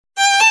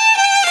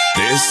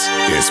This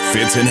is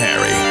Fitz and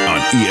Harry on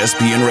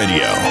ESPN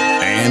Radio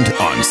and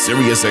on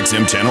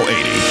SiriusXM Channel 80.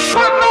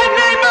 Put my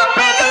name up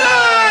in the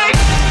line!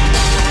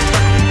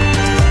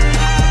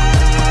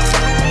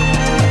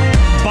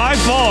 By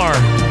far,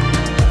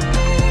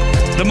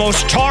 the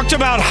most talked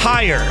about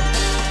hire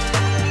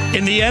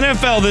in the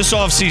NFL this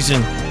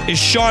offseason is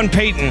Sean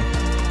Payton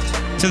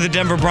to the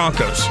Denver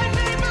Broncos,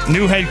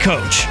 new head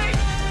coach.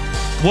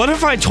 What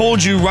if I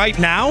told you right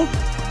now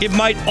it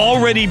might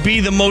already be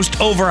the most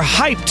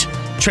overhyped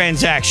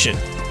transaction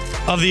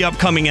of the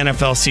upcoming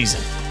NFL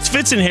season? It's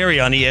Fitz and Harry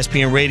on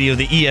ESPN Radio,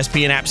 the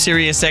ESPN app,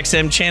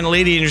 SiriusXM Channel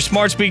 80, and your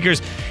smart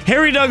speakers.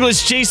 Harry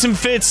Douglas, Jason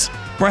Fitz,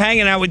 we're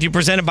hanging out with you,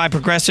 presented by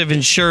Progressive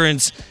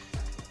Insurance.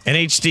 And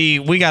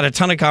HD, we got a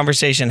ton of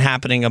conversation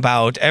happening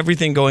about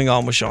everything going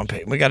on with Sean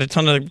Payton. We got a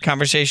ton of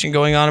conversation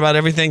going on about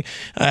everything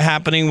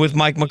happening with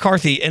Mike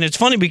McCarthy. And it's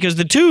funny because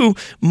the two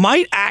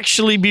might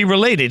actually be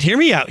related. Hear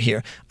me out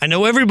here. I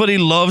know everybody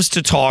loves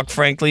to talk,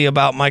 frankly,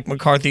 about Mike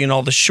McCarthy and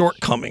all the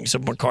shortcomings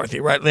of McCarthy,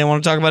 right? They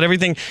want to talk about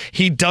everything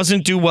he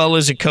doesn't do well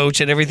as a coach,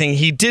 and everything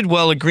he did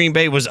well at Green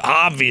Bay was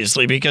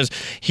obviously because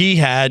he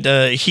had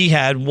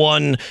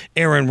one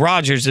Aaron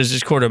Rodgers as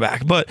his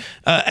quarterback. But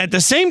at the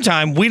same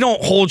time, we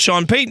don't hold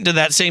Sean Payton to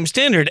that same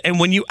standard. And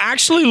when you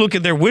actually look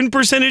at their win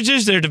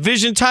percentages, their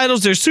division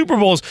titles, their Super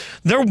Bowls,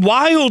 they're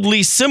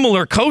wildly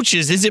similar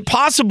coaches. Is it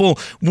possible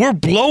we're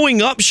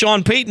blowing up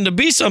Sean Payton to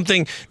be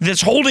something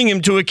that's holding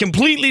him to a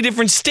completely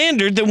different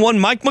standard than one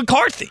Mike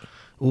McCarthy?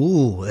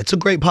 Ooh, it's a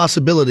great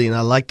possibility, and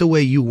I like the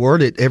way you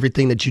worded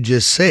everything that you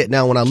just said.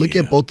 Now, when I look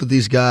at both of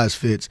these guys,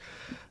 Fitz,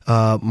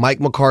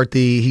 Mike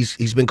McCarthy,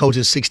 he's been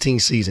coaching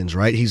 16 seasons,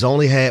 right? He's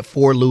only had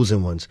 4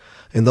 losing ones,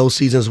 and those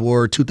seasons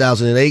were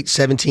 2008,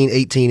 17,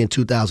 18, and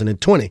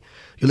 2020.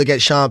 You look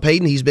at Sean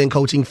Payton, he's been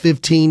coaching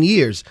 15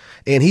 years,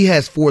 and he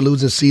has 4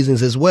 losing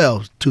seasons as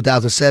well,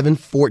 2007,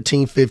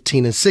 14,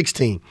 15, and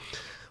 16.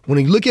 When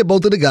you look at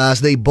both of the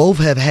guys, they both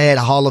have had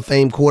Hall of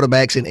Fame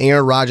quarterbacks in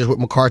Aaron Rodgers with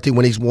McCarthy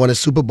when he's won a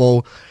Super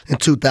Bowl in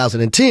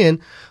 2010,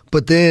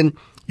 but then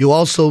you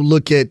also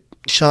look at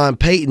Sean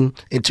Payton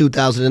in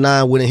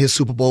 2009 winning his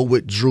Super Bowl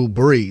with Drew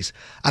Brees.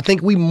 I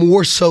think we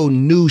more so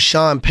knew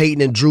Sean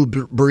Payton and Drew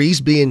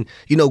Brees being,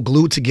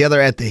 glued together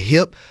at the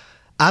hip.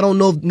 I don't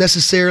know if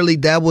necessarily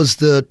that was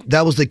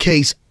the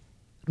case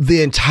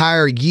the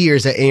entire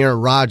years that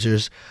Aaron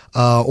Rodgers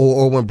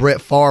or when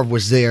Brett Favre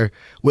was there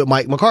with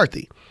Mike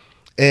McCarthy.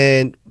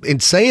 And in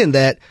saying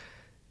that,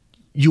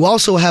 you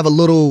also have a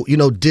little,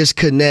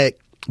 disconnect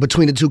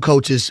between the two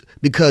coaches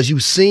because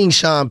you've seen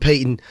Sean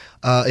Payton,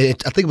 I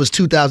think it was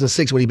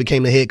 2006 when he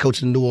became the head coach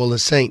of the New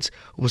Orleans Saints.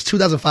 It was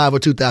 2005 or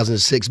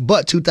 2006,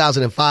 but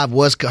 2005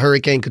 was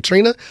Hurricane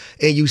Katrina,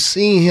 and you've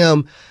seen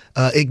him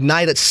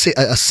ignite a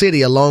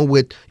city along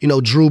with,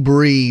 Drew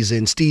Brees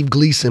and Steve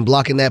Gleason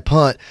blocking that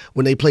punt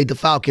when they played the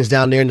Falcons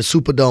down there in the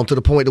Superdome to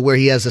the point to where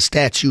he has a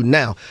statue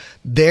now.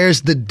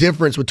 There's the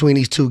difference between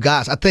these two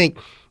guys. I think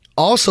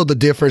also the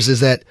difference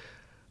is that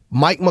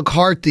Mike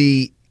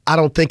McCarthy, I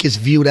don't think is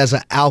viewed as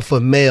an alpha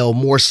male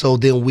more so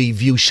than we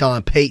view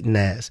Sean Payton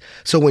as.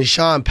 So when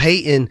Sean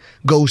Payton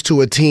goes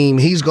to a team,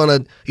 he's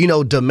going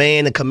to,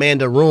 demand and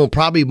command a room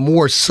probably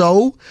more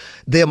so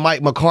than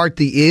Mike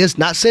McCarthy is.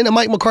 Not saying that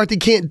Mike McCarthy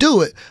can't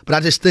do it, but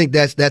I just think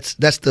that's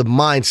the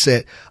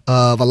mindset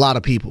of a lot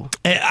of people.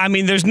 I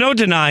mean, there's no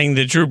denying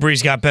that Drew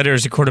Brees got better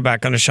as a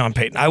quarterback under Sean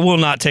Payton. I will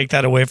not take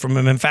that away from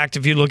him. In fact,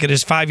 if you look at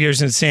his 5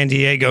 years in San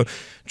Diego,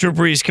 Drew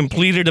Brees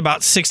completed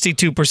about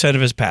 62%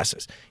 of his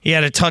passes. He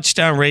had a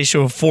touchdown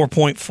ratio of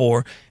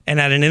 4.4 and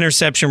had an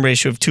interception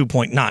ratio of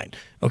 2.9.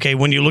 Okay,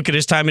 when you look at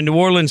his time in New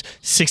Orleans,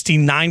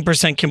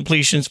 69%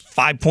 completions,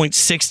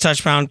 5.6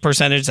 touchdown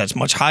percentage, that's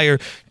much higher.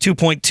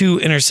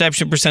 2.2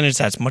 interception percentage,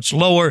 that's much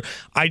lower.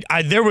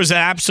 There was an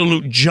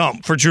absolute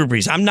jump for Drew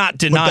Brees. I'm not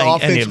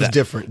denying any of that. But the offense was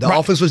different. The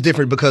offense was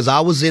different because I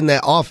was in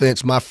that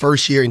offense my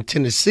first year in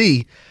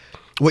Tennessee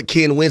with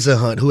Ken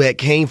Winsenhunt, who had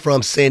came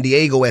from San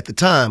Diego at the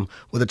time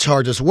where the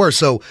Chargers were.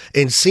 So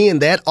in seeing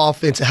that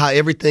offense and how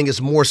everything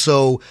is more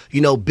so,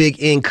 big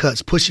end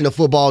cuts, pushing the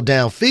football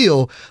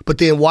downfield, but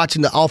then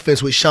watching the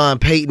offense with Sean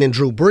Payton and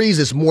Drew Brees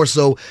is more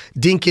so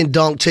dink and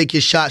dunk, take your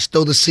shots,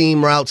 throw the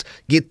seam routes,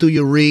 get through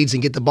your reads,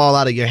 and get the ball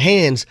out of your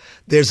hands.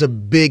 There's a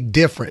big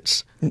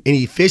difference. And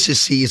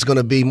efficiency is going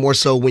to be more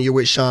so when you're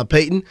with Sean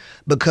Payton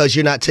because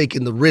you're not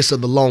taking the risk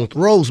of the long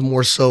throws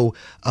more so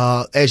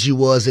as you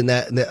was in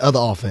the other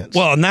offense.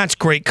 Well, and that's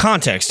great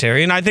context,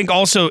 Harry. And I think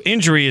also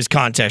injury is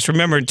context.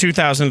 Remember, in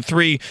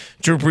 2003,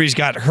 Drew Brees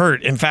got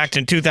hurt. In fact,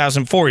 in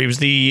 2004, he was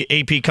the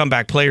AP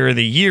Comeback Player of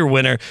the Year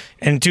winner.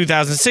 And in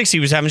 2006, he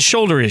was having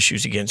shoulder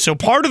issues again. So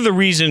part of the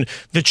reason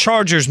the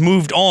Chargers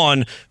moved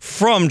on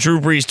from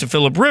Drew Brees to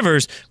Phillip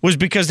Rivers was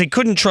because they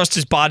couldn't trust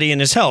his body and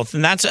his health.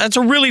 And that's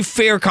a really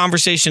fair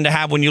conversation conversation to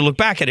have when you look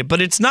back at it.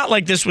 But it's not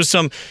like this was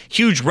some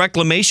huge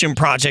reclamation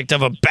project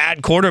of a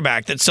bad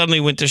quarterback that suddenly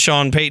went to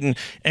Sean Payton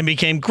and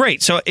became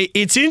great. So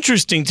it's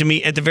interesting to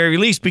me at the very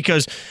least,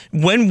 because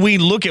when we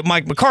look at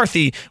Mike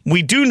McCarthy,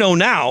 we do know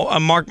now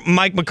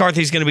Mike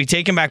McCarthy is going to be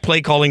taking back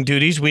play calling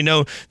duties. We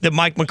know that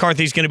Mike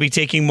McCarthy is going to be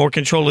taking more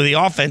control of the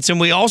offense. And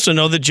we also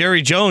know that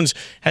Jerry Jones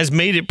has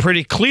made it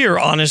pretty clear,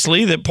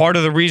 honestly, that part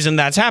of the reason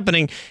that's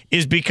happening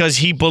is because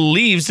he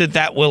believes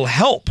that will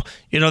help.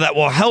 That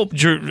will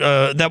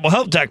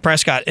help Dak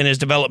Prescott in his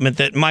development,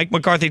 that Mike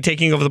McCarthy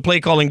taking over the play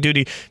calling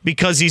duty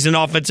because he's an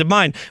offensive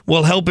mind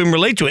will help him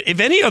relate to it. If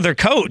any other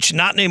coach,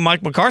 not named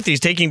Mike McCarthy, is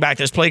taking back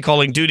this play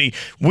calling duty,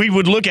 we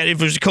would look at it.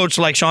 If it was a coach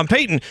like Sean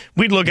Payton,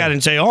 we'd look at it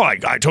and say, oh, I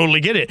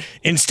totally get it.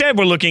 Instead,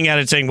 we're looking at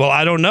it saying, well,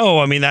 I don't know.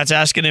 I mean, that's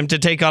asking him to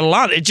take on a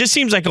lot. It just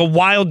seems like a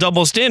wild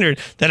double standard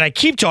that I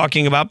keep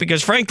talking about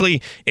because,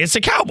 frankly, it's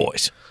the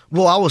Cowboys.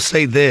 Well, I will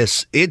say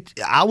this.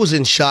 I was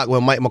in shock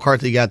when Mike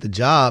McCarthy got the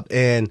job,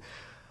 and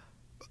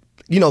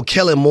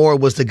Kellen Moore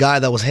was the guy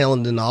that was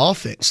handling the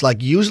offense.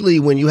 Like, usually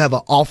when you have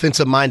an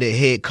offensive-minded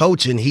head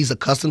coach and he's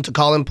accustomed to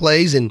calling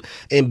plays and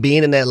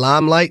being in that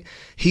limelight,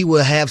 he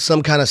will have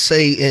some kind of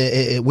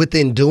say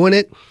within doing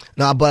it.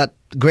 Now, but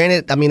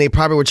granted, I mean, they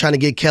probably were trying to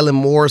get Kellen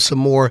Moore some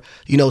more,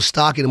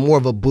 stock and more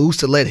of a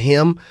boost to let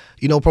him,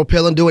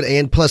 propel and do it.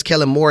 And plus,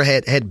 Kellen Moore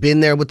had been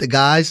there with the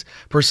guys,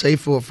 per se,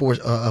 for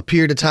a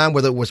period of time,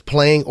 whether it was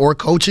playing or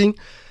coaching.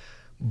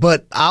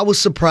 But I was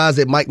surprised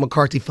that Mike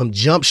McCarthy from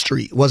Jump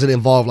Street wasn't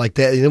involved like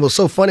that. And it was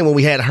so funny when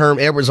we had Herm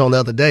Edwards on the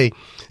other day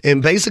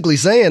and basically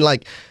saying,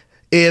 like,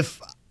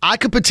 if I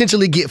could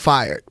potentially get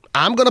fired,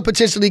 I'm going to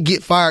potentially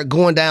get fired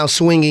going down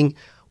swinging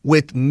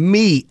with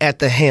me at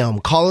the helm,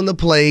 calling the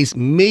plays,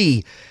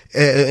 me,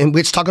 in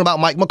which talking about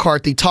Mike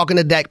McCarthy, talking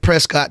to Dak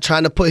Prescott,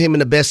 trying to put him in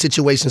the best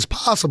situations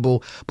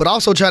possible, but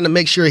also trying to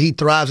make sure he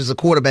thrives as a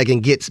quarterback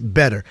and gets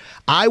better.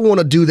 I want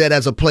to do that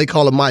as a play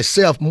caller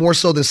myself, more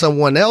so than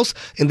someone else,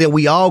 and then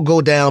we all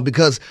go down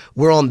because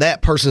we're on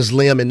that person's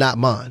limb and not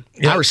mine.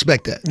 Yep. I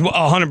respect that.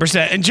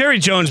 100%. And Jerry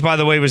Jones, by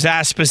the way, was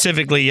asked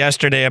specifically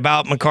yesterday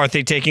about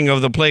McCarthy taking over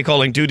the play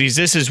calling duties.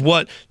 This is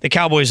what the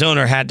Cowboys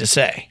owner had to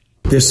say.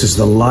 This is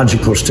the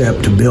logical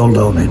step to build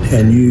on it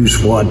and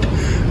use what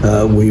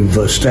we've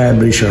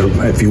established, or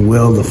if you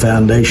will, the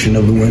foundation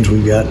of the wins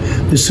we've got.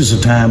 This is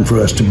a time for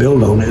us to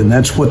build on it, and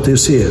that's what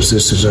this is.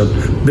 This is a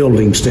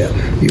building step.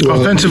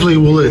 Offensively,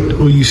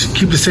 will you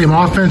keep the same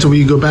offense, or will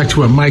you go back to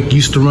what Mike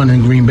used to run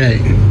in Green Bay?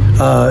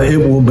 It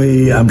will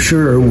be, I'm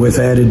sure, with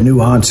added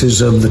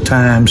nuances of the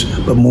times,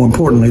 but more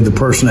importantly, the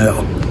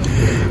personnel.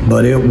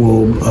 But it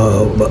will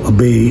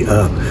be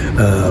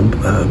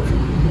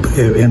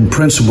in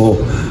principle,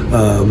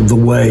 the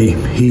way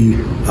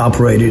he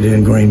operated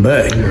in Green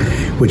Bay,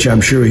 which I'm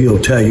sure he'll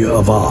tell you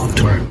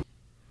evolved.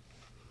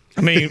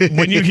 I mean,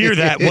 when you hear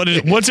that,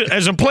 what's it,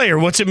 as a player,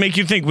 what's it make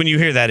you think when you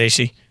hear that,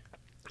 AC?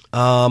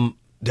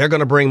 They're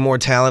going to bring more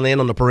talent in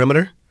on the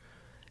perimeter,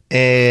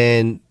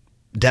 and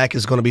Dak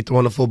is going to be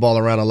throwing the football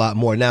around a lot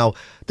more. Now,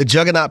 the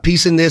juggernaut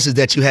piece in this is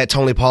that you had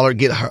Tony Pollard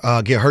get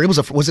hurt.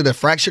 Was it a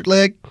fractured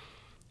leg?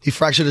 He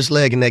fractured his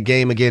leg in that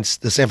game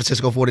against the San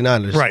Francisco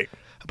 49ers. Right.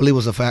 I believe it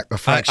was a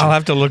fracture. I'll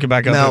have to look it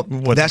back up.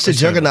 Now, that's the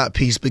juggernaut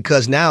piece,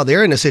 because now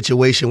they're in a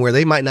situation where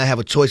they might not have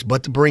a choice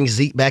but to bring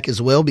Zeke back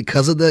as well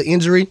because of the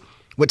injury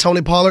with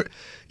Tony Pollard.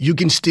 You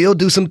can still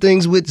do some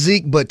things with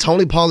Zeke, but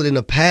Tony Pollard in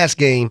the pass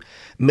game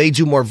made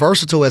you more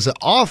versatile as an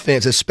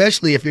offense,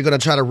 especially if you're going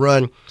to try to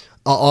run an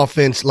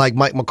offense like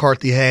Mike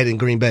McCarthy had in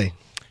Green Bay.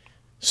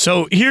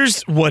 So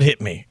here's what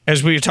hit me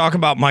as we talk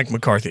about Mike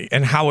McCarthy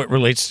and how it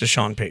relates to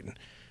Sean Payton.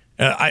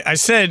 I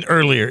said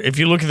earlier, if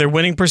you look at their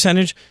winning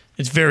percentage,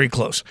 it's very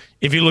close.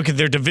 If you look at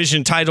their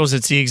division titles,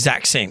 it's the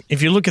exact same.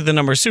 If you look at the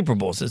number of Super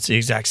Bowls, it's the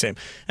exact same.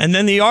 And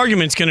then the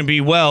argument's going to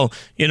be, well,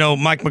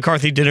 Mike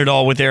McCarthy did it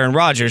all with Aaron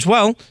Rodgers.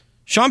 Well,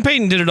 Sean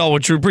Payton did it all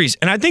with Drew Brees.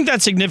 And I think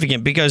that's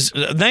significant because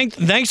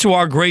thanks to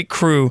our great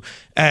crew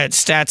at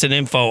Stats and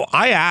Info,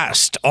 I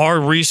asked our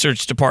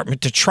research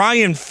department to try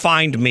and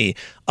find me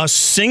a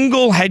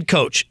single head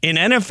coach in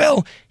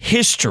NFL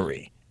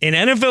history,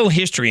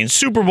 in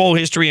Super Bowl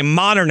history, in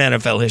modern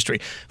NFL history.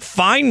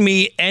 Find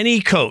me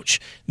any coach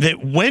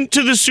that went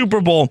to the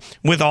Super Bowl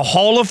with a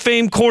Hall of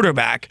Fame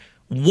quarterback,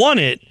 won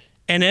it,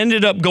 and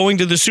ended up going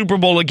to the Super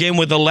Bowl again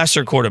with a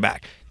lesser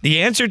quarterback.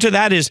 The answer to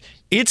that is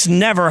it's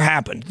never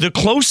happened. The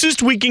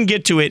closest we can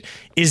get to it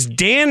is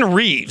Dan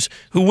Reeves,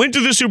 who went to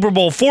the Super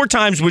Bowl 4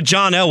 times with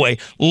John Elway,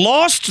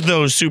 lost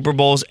those Super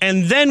Bowls,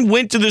 and then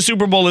went to the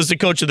Super Bowl as the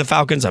coach of the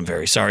Falcons. I'm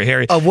very sorry,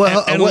 Harry.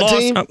 What lost,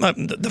 team?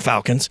 The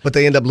Falcons. But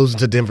they end up losing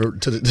to Denver,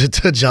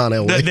 to John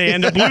Elway. They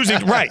end up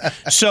losing, right.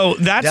 So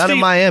that's down in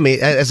Miami.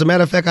 As a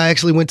matter of fact, I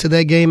actually went to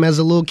that game as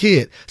a little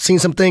kid. Seen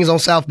some things on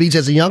South Beach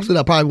as a youngster that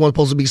I probably wasn't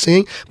supposed to be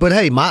seeing. But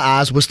hey, my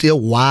eyes were still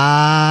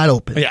wide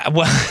open. Yeah,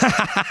 well...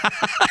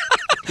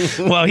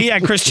 Well, he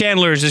had Chris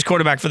Chandler as his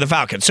quarterback for the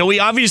Falcons. So he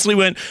obviously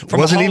went from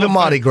wasn't even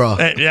Mardi Gras.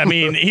 I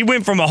mean, he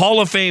went from a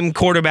Hall of Fame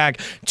quarterback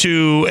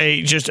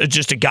to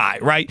just a guy,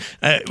 right?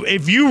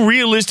 If you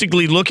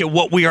realistically look at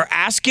what we are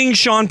asking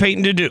Sean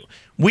Payton to do,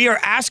 We are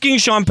asking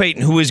Sean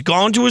Payton, who has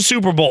gone to a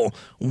Super Bowl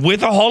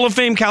with a Hall of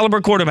Fame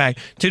caliber quarterback,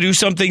 to do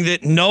something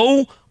that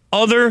no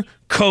other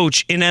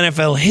coach in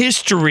NFL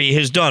history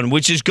has done,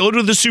 which is go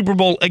to the Super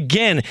Bowl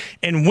again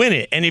and win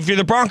it. And if you're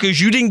the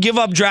Broncos, you didn't give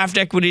up draft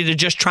equity to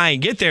just try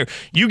and get there.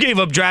 You gave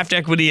up draft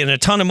equity and a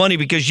ton of money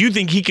because you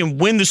think he can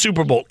win the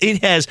Super Bowl.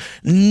 It has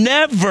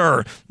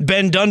never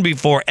been done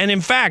before. And in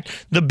fact,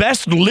 the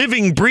best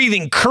living,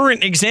 breathing,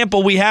 current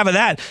example we have of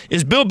that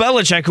is Bill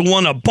Belichick, who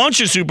won a bunch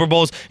of Super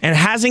Bowls and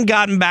hasn't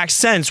gotten back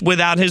since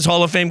without his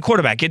Hall of Fame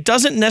quarterback. It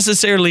doesn't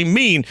necessarily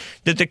mean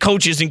that the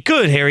coach isn't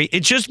good, Harry.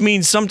 It just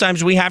means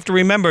sometimes we have to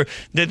remember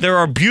that there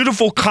are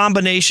beautiful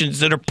combinations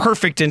that are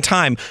perfect in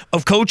time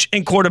of coach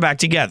and quarterback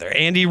together.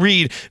 Andy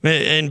Reid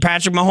and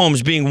Patrick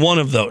Mahomes being one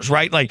of those,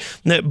 right?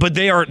 But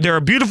there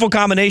are beautiful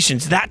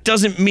combinations. That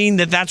doesn't mean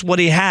that that's what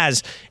he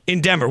has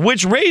in Denver,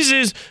 which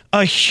raises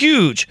a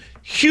huge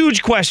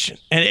question.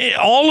 And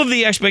all of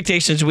the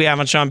expectations we have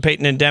on Sean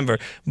Payton in Denver.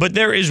 But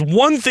there is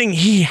one thing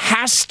he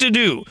has to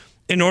do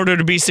in order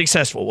to be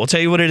successful. We'll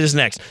tell you what it is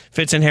next.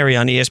 Fitz and Harry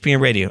on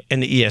ESPN Radio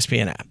and the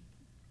ESPN app.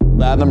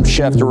 Adam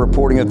Schefter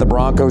reporting that the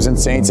Broncos and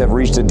Saints have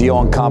reached a deal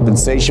on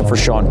compensation for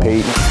Sean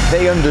Payton.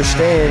 They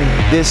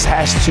understand this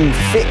has to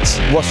fix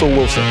Russell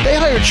Wilson. They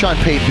hired Sean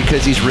Payton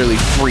because he's really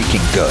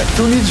freaking good.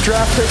 Who needs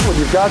draft picks when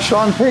you've got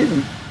Sean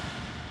Payton?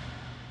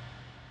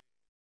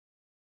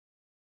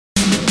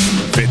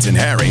 Fitz and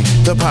Harry,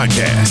 the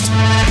podcast.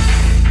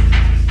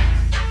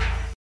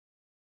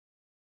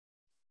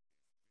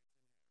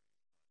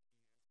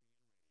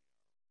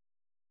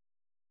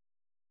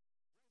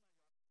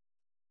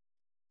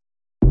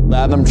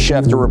 Adam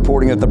Schefter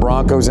reporting that the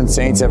Broncos and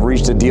Saints have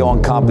reached a deal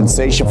on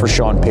compensation for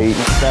Sean Payton.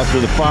 After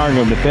the firing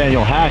of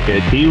Nathaniel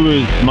Hackett, he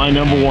was my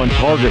number one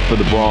target for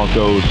the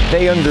Broncos.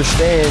 They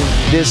understand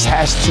this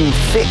has to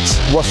fix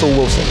Russell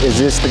Wilson. Is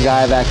this the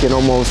guy that can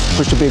almost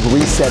push a big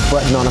reset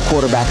button on a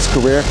quarterback's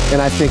career? And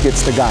I think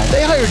it's the guy.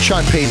 They hired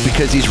Sean Payton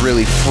because he's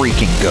really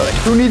freaking good.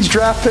 Who needs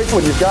draft picks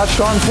when you've got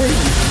Sean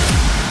Payton?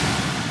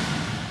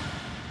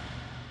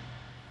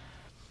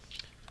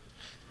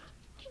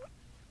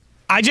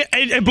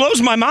 It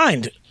blows my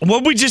mind.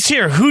 What we just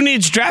hear, who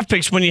needs draft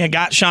picks when you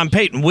got Sean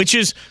Payton, which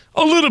is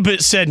a little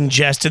bit said in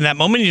jest in that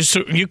moment.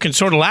 You can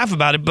sort of laugh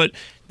about it, but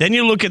then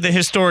you look at the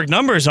historic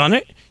numbers on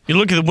it. You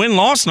look at the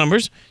win-loss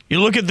numbers. You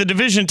look at the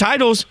division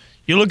titles.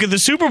 You look at the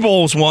Super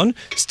Bowls won.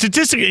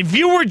 Statistically, if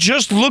you were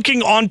just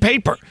looking on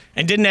paper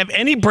and didn't have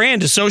any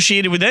brand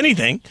associated with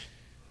anything,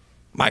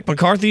 Mike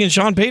McCarthy and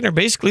Sean Payton are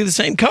basically the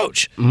same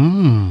coach.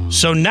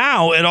 So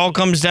now it all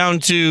comes down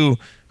to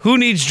who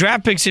needs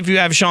draft picks if you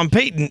have Sean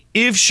Payton?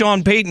 If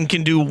Sean Payton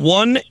can do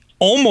one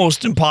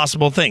almost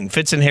impossible thing.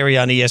 Fitz and Harry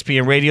on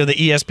ESPN Radio, the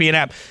ESPN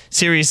app,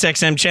 Sirius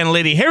XM Channel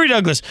 80. Harry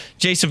Douglas,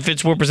 Jason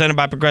Fitz, we're presented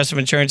by Progressive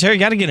Insurance. Harry,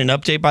 got to get an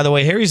update, by the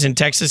way. Harry's in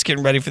Texas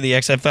getting ready for the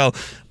XFL.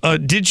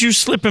 Did you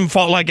slip and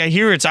fall? Like, I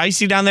hear it's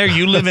icy down there.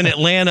 You live in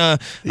Atlanta.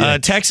 Yeah.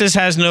 Texas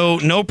has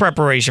no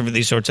preparation for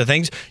these sorts of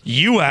things.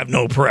 You have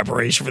no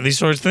preparation for these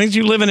sorts of things.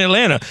 You live in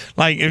Atlanta.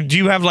 Like, do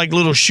you have, like,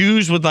 little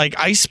shoes with, like,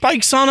 ice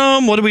spikes on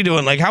them? What are we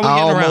doing? Like, how are we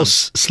getting around? I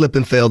almost slip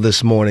and fell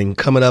this morning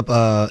coming up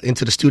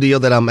into the studio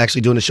that I'm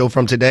actually doing the show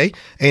from today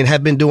and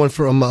have been doing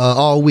from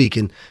all week.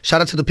 And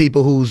shout out to the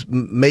people who's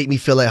made me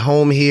feel at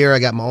home here. I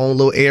got my own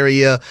little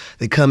area.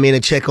 They come in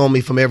and check on me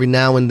from every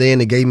now and then.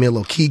 They gave me a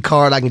little key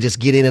card. I can just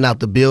get in and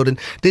out the building.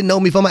 Didn't know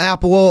me from an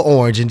apple or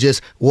orange and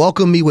just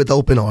welcome me with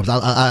open arms.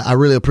 I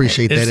really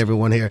appreciate that,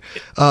 everyone here.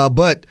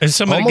 But is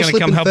somebody going to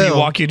come help you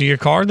walk you to your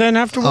car then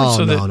afterwards?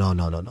 Oh, no.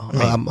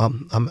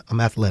 I'm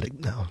athletic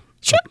now.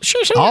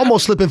 Sure. I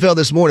almost slipped and fell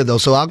this morning, though,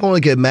 so I can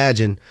only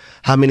imagine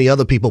how many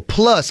other people.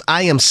 Plus,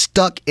 I am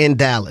stuck in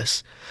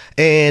Dallas,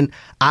 and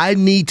I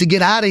need to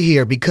get out of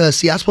here because,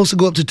 see, I'm supposed to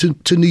go up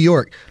to New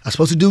York. I'm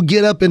supposed to do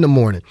Get Up in the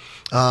morning.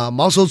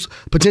 I'm also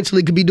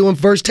potentially could be doing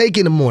First Take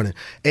in the morning,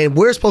 and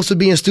we're supposed to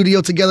be in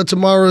studio together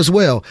tomorrow as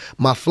well.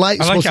 My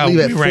flight is supposed to leave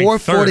at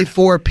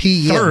 4:44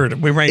 p.m.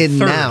 Third. We ranked and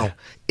third. Now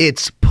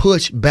it's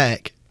pushed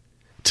back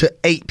to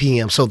 8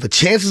 p.m. So the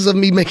chances of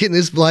me making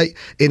this flight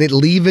and it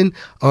leaving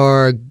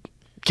are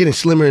getting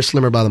slimmer and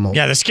slimmer by the moment.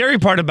 Yeah, the scary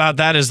part about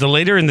that is the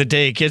later in the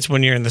day it gets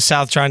when you're in the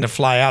South trying to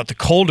fly out, the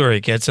colder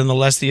it gets and the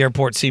less the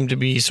airport seem to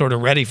be sort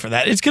of ready for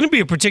that. It's going to be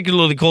a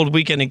particularly cold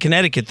weekend in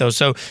Connecticut, though,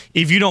 so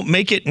if you don't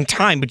make it in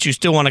time but you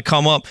still want to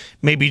come up,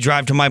 maybe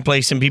drive to my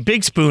place and be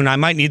Big Spoon, I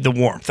might need the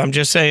warmth. I'm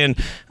just saying,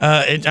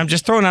 I'm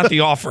just throwing out the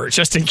offer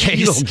just in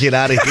case. You don't get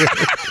out of here.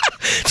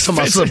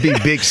 Somebody's going to be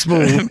Big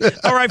Spoon.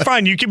 All right,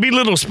 fine. You can be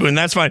Little Spoon.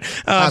 That's fine.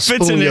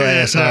 Fitz and your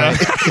ass, all right?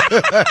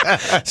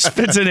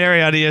 Fitz and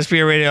Harry on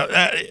ESPN Radio.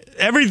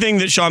 Everything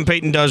that Sean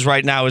Payton does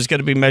right now is going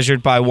to be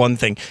measured by one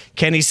thing.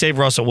 Can he save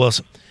Russell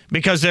Wilson?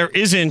 because there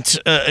isn't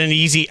an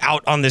easy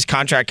out on this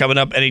contract coming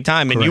up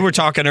anytime. And you were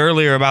talking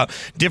earlier about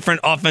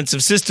different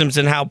offensive systems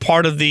and how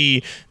part of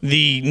the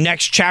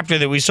next chapter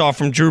that we saw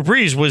from Drew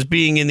Brees was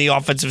being in the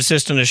offensive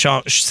system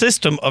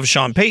of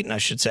Sean Payton, I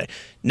should say.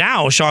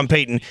 Now Sean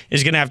Payton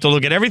is going to have to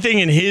look at everything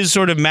in his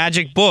sort of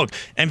magic book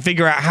and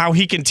figure out how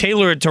he can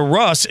tailor it to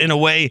Russ in a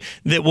way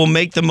that will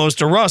make the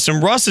most of Russ.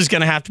 And Russ is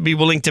going to have to be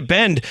willing to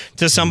bend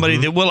to somebody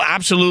that will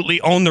absolutely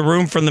own the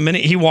room from the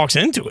minute he walks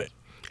into it.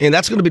 And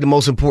that's going to be the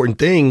most important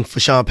thing for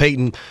Sean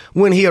Payton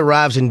when he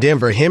arrives in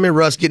Denver. Him and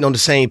Russ getting on the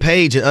same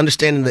page and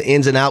understanding the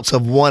ins and outs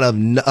of one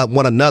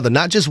another,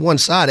 not just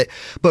one-sided,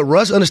 but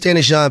Russ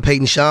understanding Sean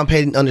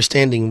Payton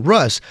understanding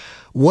Russ.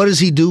 What does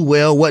he do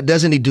well? What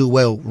doesn't he do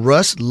well?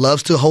 Russ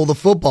loves to hold the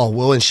football.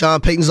 Well, in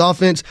Sean Payton's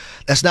offense,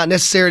 that's not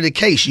necessarily the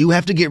case. You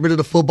have to get rid of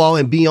the football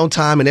and be on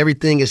time, and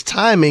everything is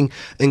timing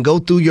and go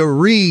through your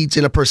reads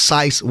in a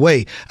precise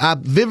way. I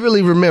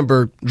vividly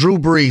remember Drew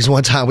Brees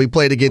one time we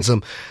played against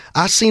him.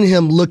 I seen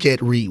him look at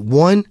read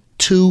 1,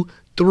 2,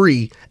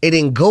 3, and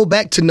then go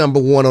back to number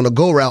 1 on a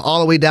go route all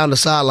the way down the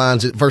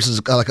sidelines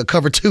versus like a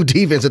cover 2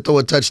 defense and throw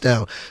a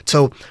touchdown.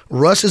 So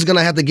Russ is going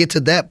to have to get to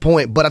that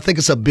point, but I think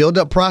it's a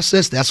build-up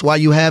process. That's why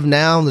you have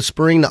now in the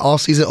spring, the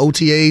off-season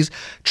OTAs,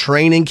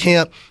 training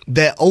camp.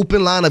 That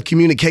open line of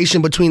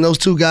communication between those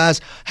two guys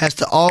has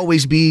to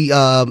always be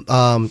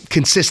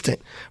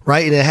consistent,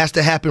 right? And it has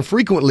to happen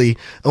frequently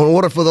in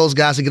order for those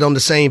guys to get on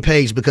the same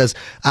page, because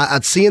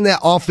I've seen that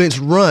offense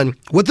run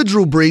with the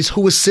Drew Brees,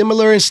 who is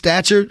similar in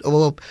stature,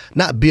 well,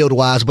 not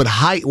build-wise, but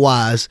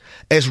height-wise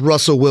as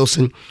Russell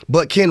Wilson.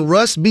 But can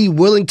Russ be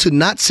willing to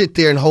not sit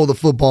there and hold the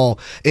football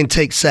and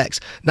take sacks?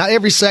 Not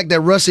every sack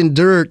that Russ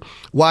endured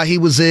while he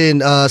was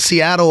in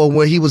Seattle or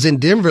when he was in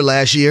Denver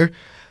last year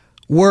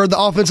were the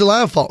offensive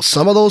line fault.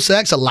 Some of those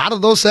sacks, a lot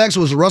of those sacks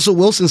was Russell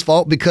Wilson's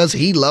fault because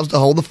he loves to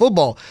hold the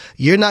football.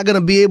 You're not going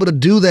to be able to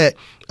do that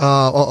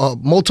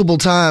multiple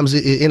times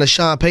in a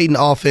Sean Payton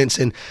offense,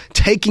 and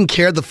taking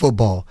care of the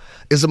football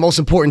is the most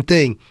important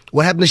thing.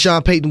 What happened to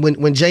Sean Payton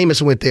when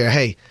Jameis went there?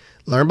 Hey,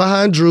 learn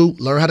behind Drew,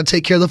 learn how to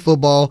take care of the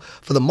football.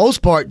 For the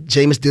most part,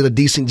 Jameis did a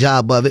decent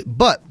job of it,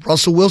 but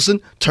Russell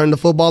Wilson turned the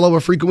football over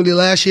frequently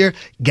last year,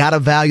 got to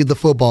value the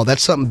football.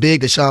 That's something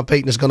big that Sean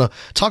Payton is going to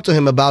talk to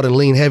him about and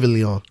lean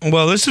heavily on.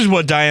 Well, this is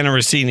what Diana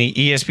Rossini,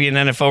 ESPN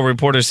NFL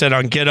reporter, said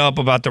on Get Up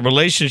about the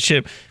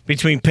relationship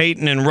between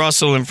Payton and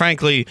Russell, and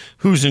frankly,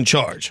 who's in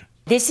charge.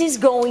 This is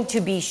going to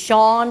be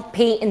Sean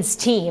Payton's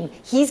team.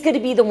 He's going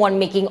to be the one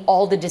making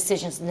all the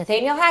decisions.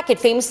 Nathaniel Hackett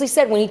famously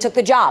said when he took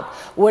the job,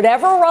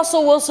 whatever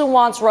Russell Wilson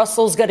wants,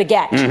 Russell's going to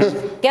get.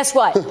 Guess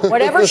what?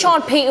 Whatever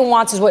Sean Payton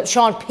wants is what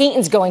Sean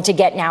Payton's going to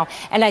get now.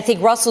 And I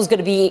think Russell's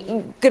going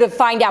to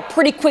find out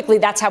pretty quickly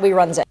that's how he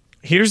runs it.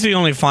 Here's the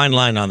only fine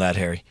line on that,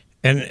 Harry.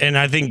 And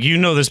I think you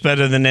know this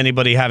better than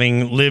anybody,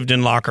 having lived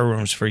in locker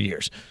rooms for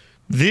years.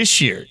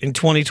 This year, in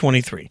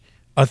 2023,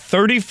 a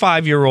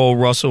 35-year-old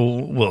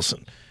Russell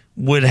Wilson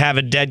would have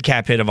a dead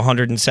cap hit of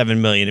 $107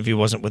 million if he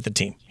wasn't with the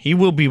team. He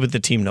will be with the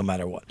team no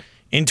matter what.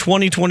 In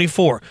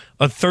 2024,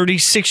 a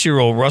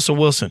 36-year-old Russell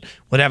Wilson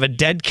would have a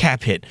dead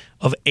cap hit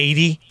of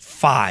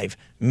 $85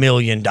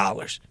 million.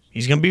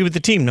 He's going to be with the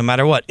team no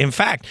matter what. In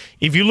fact,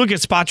 if you look at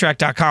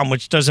Spotrac.com,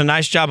 which does a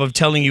nice job of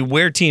telling you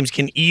where teams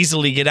can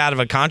easily get out of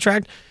a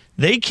contract,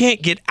 they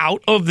can't get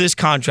out of this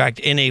contract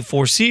in a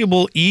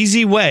foreseeable,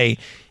 easy way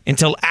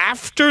until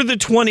after the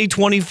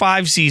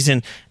 2025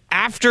 season,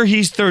 after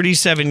he's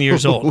 37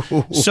 years old.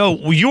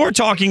 So you're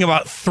talking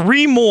about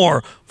 3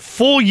 more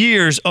full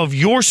years of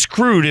you're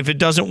screwed if it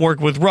doesn't work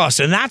with Russ,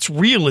 and that's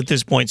real at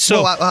this point.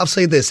 So well, I'll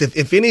say this.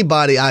 If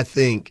anybody, I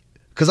think,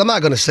 because I'm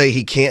not going to say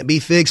he can't be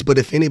fixed, but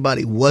if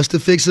anybody was to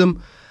fix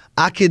him,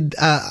 I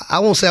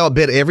won't say I'll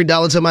bet every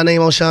dollar to my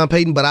name on Sean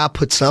Payton, but I'll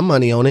put some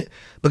money on it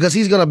because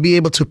he's going to be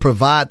able to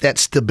provide that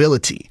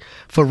stability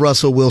for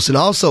Russell Wilson.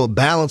 Also,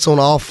 balance on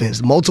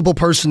offense, multiple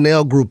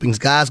personnel groupings,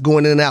 guys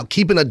going in and out,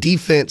 keeping a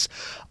defense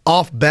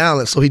off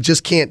balance so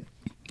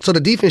the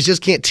defense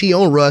just can't tee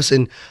on Russ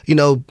and,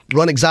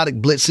 run exotic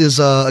blitzes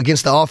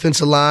against the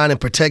offensive line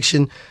and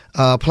protection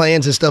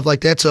plans and stuff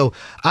like that. So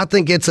I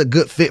think it's a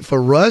good fit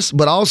for Russ,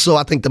 but also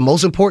I think the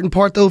most important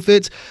part, though,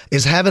 Fitz,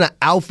 is having an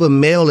alpha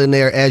male in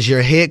there as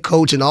your head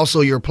coach and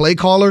also your play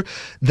caller,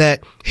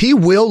 that he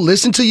will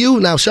listen to you.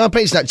 Now, Sean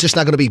Payton's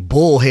not going to be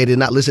bullheaded and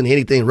not listen to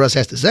anything Russ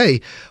has to say,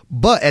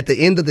 but at the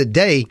end of the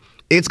day,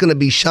 it's going to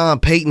be Sean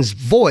Payton's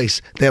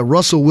voice that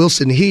Russell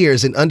Wilson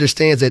hears and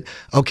understands that,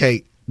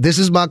 okay, this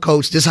is my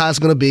coach, this is how it's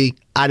going to be,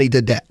 I need to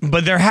adapt.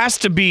 But there has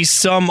to be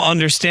some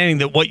understanding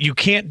that what you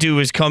can't do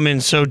is come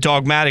in so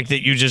dogmatic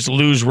that you just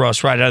lose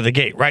Russ right out of the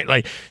gate, right?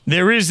 Like,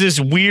 there is this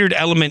weird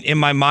element in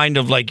my mind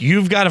of, like,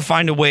 you've got to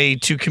find a way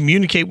to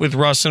communicate with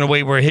Russ in a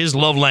way where his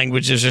love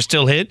languages are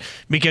still hit,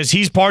 because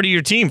he's part of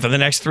your team for the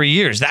next 3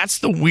 years. That's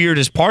the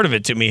weirdest part of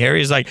it to me,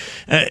 Harry, is like,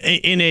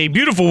 in a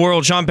beautiful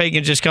world, Sean Payton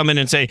can just come in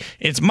and say,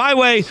 it's my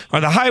way or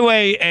the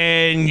highway,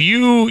 and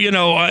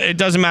it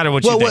doesn't matter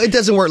what you think. Well, it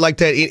doesn't work like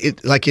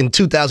that. Like like in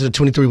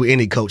 2023 with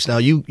any coach. Now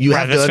you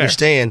have to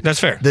understand that's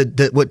fair.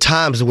 What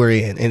times we're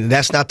in, and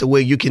that's not the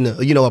way you can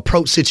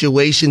approach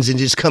situations and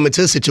just come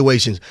into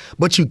situations.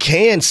 But you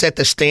can set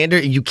the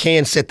standard and you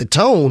can set the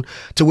tone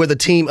to where the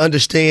team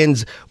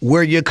understands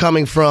where you're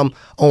coming from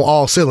on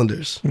all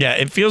cylinders. Yeah,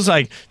 it feels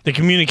like the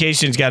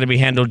communication's got to be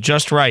handled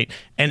just right,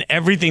 and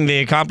everything they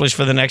accomplish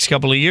for the next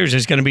couple of years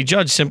is going to be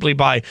judged simply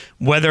by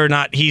whether or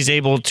not he's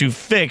able to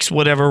fix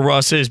whatever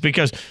Russ is.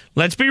 Because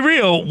let's be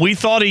real, we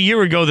thought a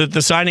year ago that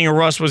the signing of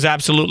Russ was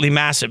absolutely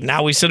massive.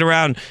 Now we sit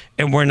around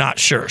and we're not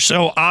sure.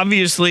 So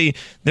obviously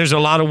there's a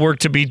lot of work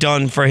to be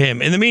done for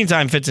him. In the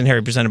meantime, Fitz and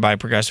Harry presented by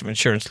Progressive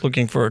Insurance.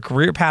 Looking for a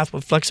career path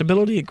with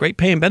flexibility and great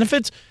pay and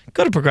benefits?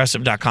 Go to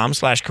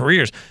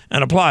progressive.com/careers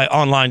and apply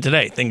online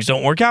today. Things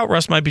don't work out,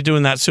 Russ might be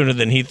doing that sooner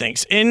than he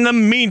thinks. In the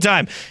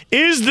meantime,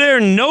 is there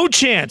no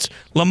chance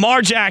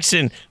Lamar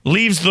Jackson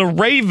leaves the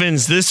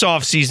Ravens this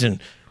offseason?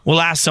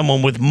 We'll ask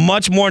someone with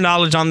much more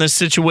knowledge on this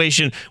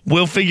situation.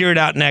 We'll figure it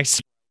out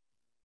next.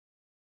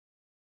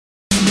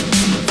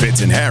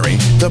 Fitz and Harry,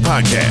 the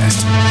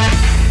podcast.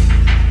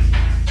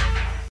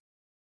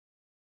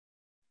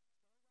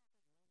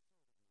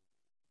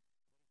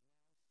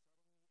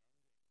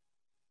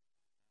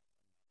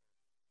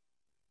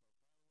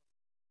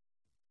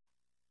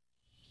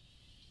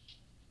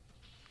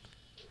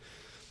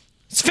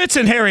 It's Fitz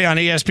and Harry on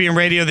ESPN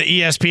Radio, the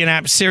ESPN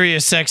app,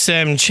 Sirius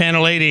XM,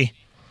 Channel 80.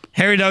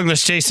 Harry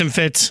Douglas, Jason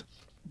Fitz.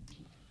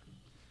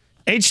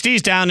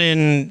 HD's down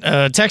in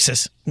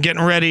Texas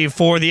getting ready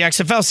for the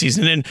XFL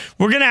season, and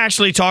we're going to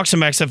actually talk some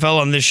XFL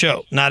on this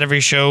show. Not every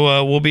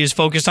show will be as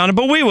focused on it,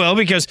 but we will,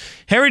 because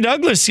Harry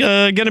Douglas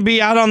going to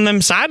be out on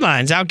them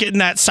sidelines, out getting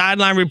that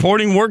sideline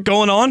reporting work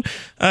going on,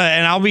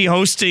 and I'll be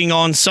hosting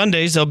on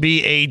Sundays. There'll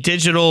be a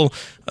digital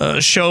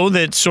show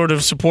that sort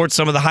of supports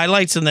some of the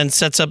highlights and then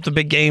sets up the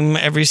big game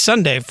every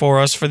Sunday for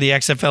us for the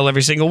XFL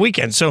every single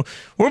weekend. So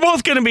we're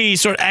both going to be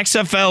sort of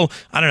XFL,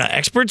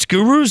 experts,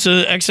 gurus,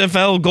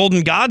 XFL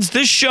golden gods.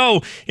 This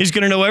show is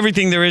going to know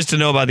everything there is to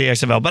know about the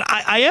XFL. But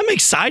I am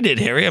excited,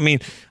 Harry. I mean,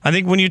 I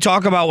think when you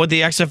talk about what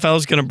the XFL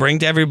is going to bring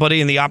to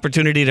everybody and the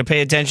opportunity to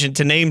pay attention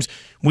to names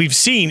we've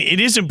seen, it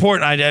is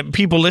important.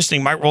 People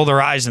listening might roll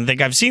their eyes and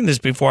think, I've seen this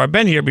before, I've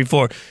been here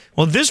before.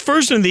 Well, this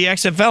version of the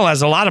XFL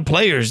has a lot of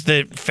players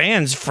that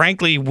fans,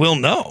 frankly, will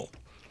know.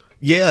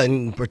 Yeah,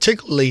 and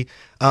particularly,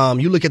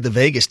 you look at the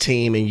Vegas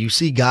team and you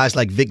see guys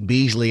like Vic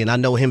Beasley, and I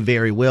know him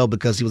very well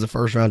because he was a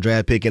first-round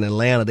draft pick in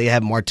Atlanta. They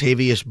have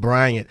Martavius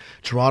Bryant,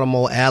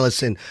 Geronimo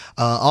Allison,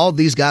 all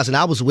these guys. And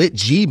I was with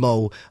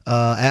Geronimo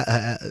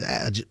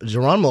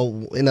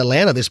in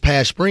Atlanta this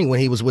past spring when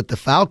he was with the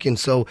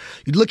Falcons. So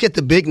you look at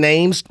the big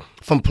names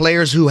from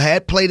players who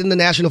had played in the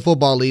National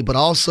Football League, but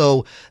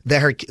also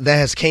that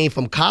has came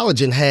from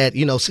college and had,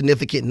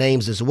 significant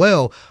names as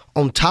well,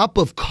 on top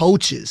of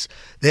coaches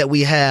that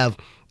we have,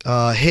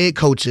 head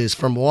coaches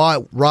from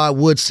Rod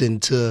Woodson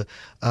to,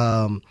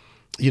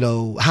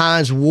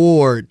 Hines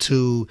Ward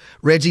to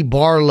Reggie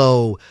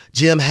Barlow,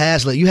 Jim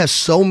Haslett. You have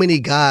so many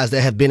guys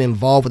that have been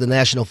involved with the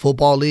National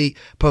Football League,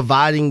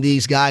 providing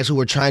these guys who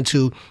are trying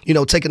to,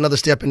 take another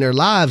step in their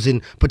lives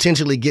and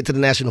potentially get to the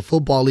National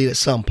Football League at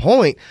some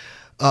point.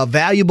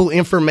 Valuable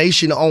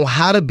information on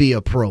how to be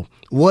a pro,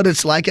 what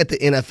it's like at the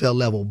NFL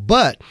level,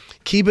 but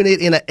keeping it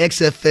in an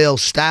XFL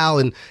style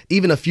and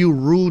even a few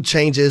rule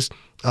changes,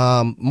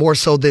 more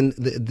so than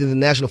the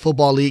National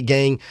Football League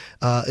game.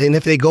 And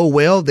if they go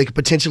well, they could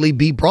potentially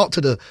be brought to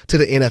the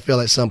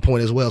NFL at some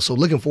point as well. So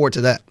looking forward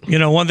to that.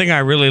 One thing I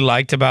really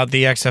liked about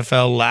the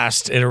XFL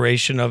last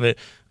iteration of it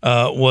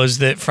was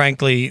that,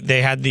 frankly,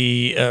 they had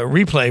the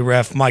replay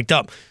ref mic'd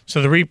up. So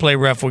the replay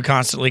ref would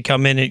constantly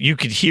come in and you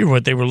could hear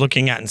what they were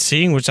looking at and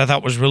seeing, which I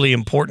thought was really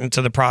important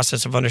to the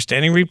process of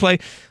understanding replay.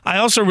 I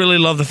also really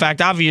love the fact,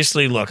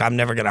 obviously, look, I'm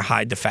never going to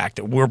hide the fact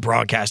that we're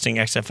broadcasting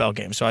XFL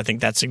games, so I think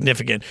that's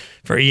significant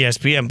for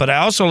ESPN. But I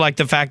also like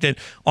the fact that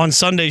on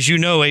Sundays,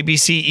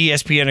 ABC,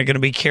 ESPN are going to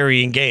be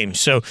carrying games.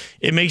 So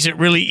it makes it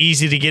really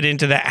easy to get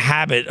into that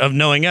habit of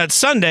knowing it's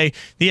Sunday,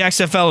 the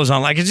XFL is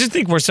on. I just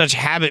think we're such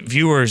habit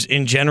viewers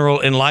in general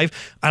in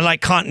life. I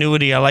like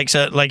continuity. I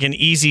like an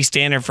easy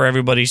standard for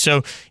everybody.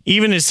 So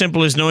even as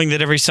simple as knowing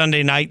that every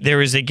Sunday night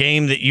there is a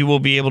game that you will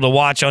be able to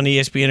watch on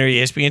ESPN or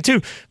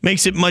ESPN2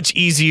 makes it much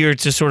easier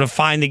to sort of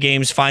find the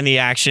games, find the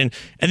action.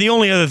 And the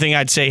only other thing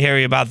I'd say,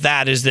 Harry, about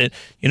that is that,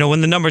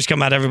 when the numbers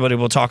come out, everybody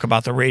will talk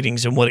about the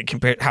ratings and how it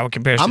compares to the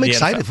NFL. I'm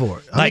excited for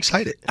it. I'm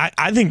excited.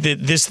 I think that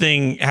this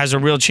thing has a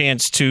real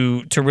chance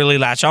to really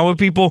latch on with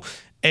people.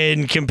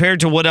 And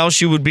compared to what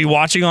else you would be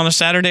watching on a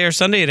Saturday or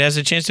Sunday, it has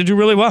a chance to do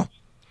really well.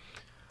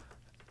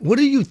 What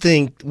do you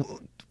think?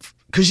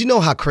 Because you know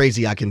how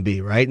crazy I can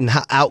be, right? And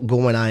how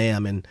outgoing I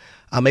am. And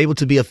I'm able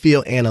to be a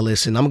field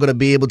analyst, and I'm going to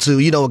be able to,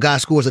 a guy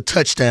scores a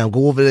touchdown,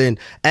 go over there and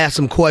ask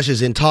some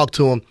questions and talk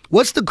to him.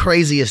 What's the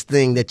craziest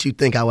thing that you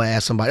think I would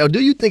ask somebody? Or do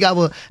you think I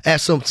would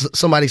ask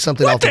somebody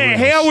something off the rails? What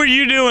the hell were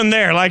you doing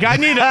there? Like, I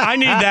need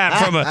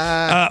that from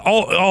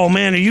a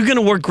man, are you going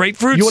to work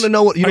grapefruits? You want to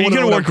know what? Are you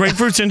going to work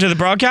grapefruits into the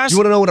broadcast? You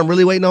want to know what I'm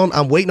really waiting on?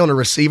 I'm waiting on a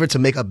receiver to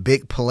make a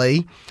big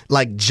play,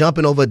 like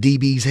jumping over a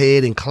DB's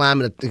head and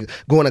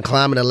going and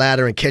climbing a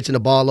ladder and catching the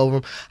ball over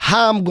him.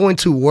 How I'm going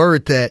to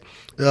word that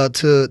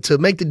to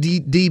make the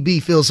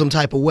DB feel some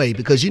type of way,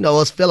 because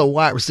us fellow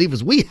wide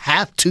receivers, we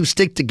have to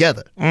stick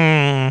together.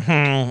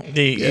 Mm-hmm.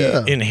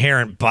 The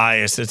inherent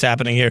bias that's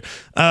happening here,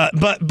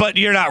 but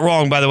you're not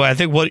wrong. By the way, I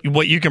think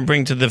what you can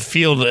bring to the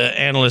field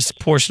analyst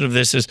portion of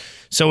this is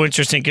so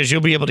interesting, because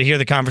you'll be able to hear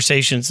the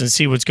conversations and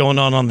see what's going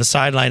on the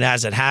sideline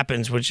as it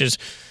happens, which is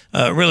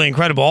really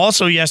incredible.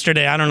 Also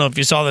yesterday, I don't know if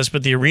you saw this,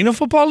 but the Arena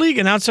Football League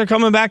announced they're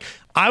coming back.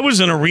 I was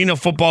an Arena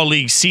Football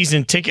League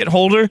season ticket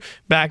holder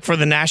back for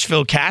the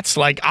Nashville Cats.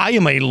 Like, I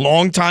am a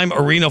longtime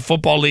Arena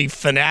Football League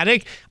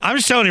fanatic. I'm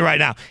just telling you right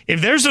now, if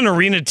there's an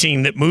arena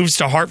team that moves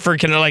to Hartford,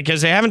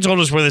 because they haven't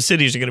told us where the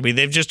cities are going to be.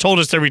 They've just told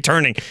us they're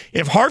returning.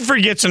 If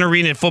Hartford gets an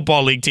Arena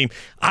Football League team,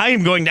 I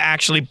am going to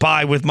actually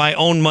buy with my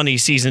own money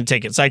season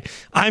tickets. Like,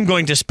 I'm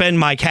going to spend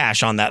my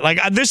cash on that.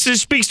 Like, this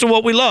just speaks to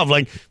what we love.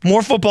 Like,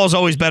 more football is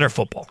always better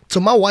football. So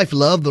my wife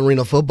loved the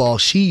Arena Football.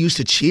 She used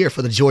to cheer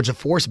for the Georgia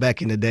Force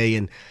back in the day,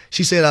 and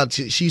she said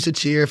she used to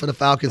cheer for the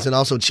Falcons and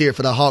also cheer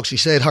for the Hawks. She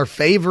said her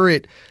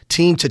favorite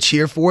team to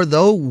cheer for,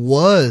 though,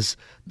 was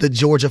the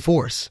Georgia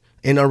Force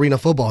in Arena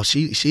Football.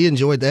 She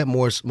enjoyed that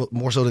more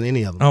so than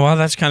any of them. Oh, well,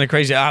 that's kind of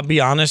crazy. I'll be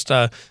honest.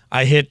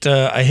 I hit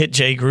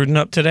Jay Gruden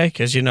up today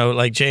because,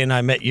 like Jay and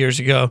I met years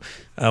ago.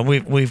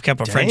 We've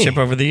kept a friendship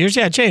over the years.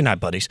 Yeah, Jay and I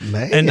buddies.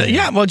 Man.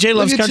 And Jay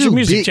loves country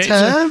music.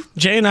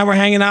 Jay and I were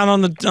hanging out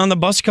on the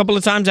bus a couple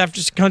of times after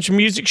country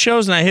music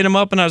shows, and I hit him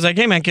up and I was like,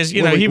 "Hey man," because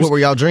what were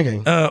y'all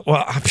drinking?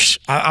 Well,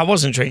 I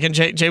wasn't drinking.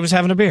 Jay was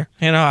having a beer.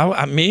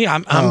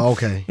 I'm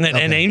okay.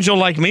 An angel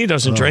like me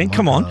doesn't drink.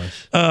 Come on.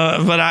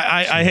 But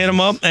I hit him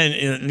up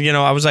and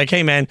I was like,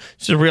 "Hey man,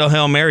 it's a real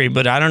Hail Mary,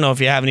 but I don't know if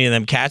you have any of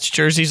them Cats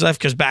jerseys left,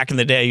 because back in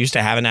the day I used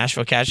to have a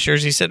Nashville Cats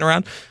jersey sitting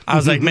around." I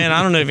was like, "Man,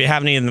 I don't know if you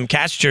have any of them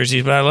Cats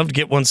jerseys, but I'd love to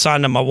get one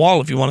signed on my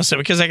wall if you want to say,"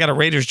 because I got a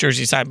Raiders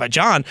jersey signed by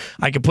John.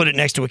 I could put it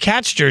next to a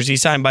Cats jersey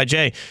signed by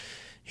Jay.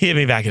 He hit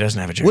me back. He doesn't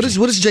have a jersey.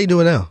 What is Jay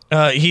doing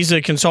now? He's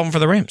a consultant for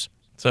the Rams.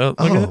 So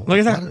look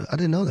at that. I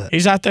didn't know that.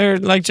 He's out there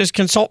just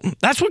consulting.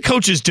 That's what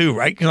coaches do,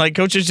 right? Like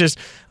coaches just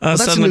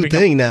that's suddenly a new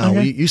thing now.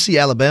 Okay. You see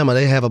Alabama,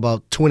 they have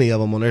about 20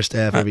 of them on their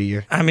staff every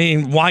year. I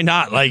mean, why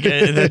not? Like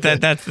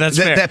that's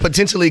fair. That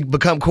potentially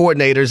become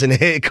coordinators and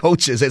head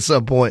coaches at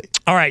some point.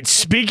 All right.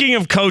 Speaking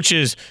of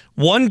coaches,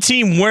 one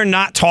team we're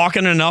not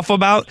talking enough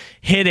about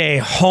hit a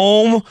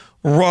home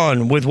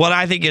run with what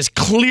I think is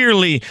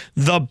clearly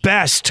the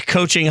best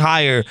coaching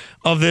hire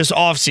of this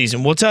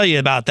offseason. We'll tell you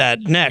about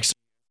that next.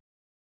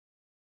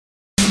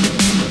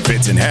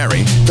 Fitz and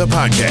Harry, the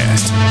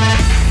podcast.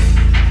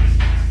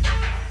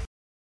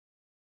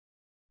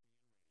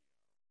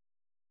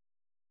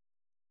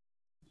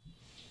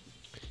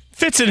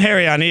 Fitz and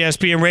Harry on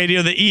ESPN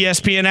Radio, the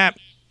ESPN app,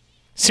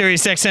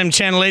 Sirius XM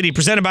Channel 80,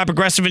 presented by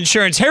Progressive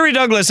Insurance. Harry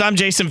Douglas, I'm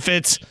Jason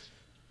Fitz.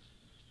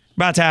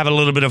 About to have a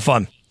little bit of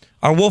fun.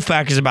 Our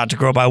Wolfpack is about to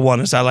grow by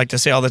one, as I like to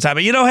say all the time.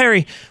 But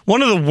Harry,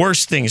 one of the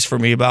worst things for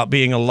me about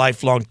being a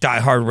lifelong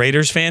diehard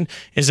Raiders fan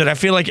is that I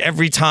feel like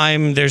every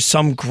time there's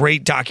some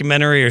great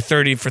documentary or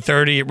 30 for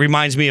 30, it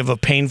reminds me of a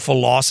painful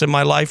loss in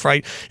my life,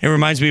 right? It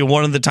reminds me of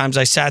one of the times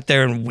I sat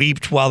there and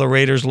wept while the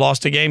Raiders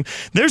lost a game.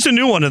 There's a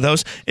new one of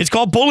those. It's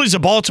called Bullies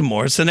of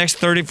Baltimore. It's the next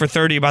 30 for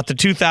 30 about the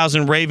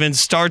 2000 Ravens.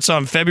 Starts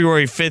on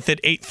February 5th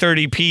at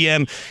 8:30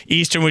 p.m.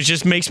 Eastern, which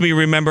just makes me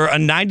remember a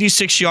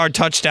 96-yard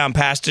touchdown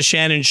pass to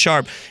Shannon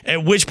Sharp,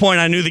 at which point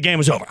I knew the game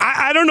was over.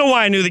 I don't know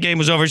why I knew the game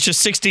was over. It's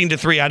just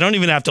 16-3. I don't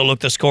even have to look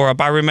the score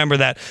up. I remember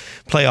that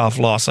playoff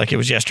loss like it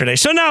was yesterday.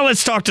 So now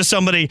let's talk to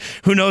somebody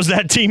who knows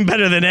that team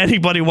better than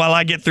anybody while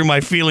I get through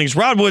my feelings.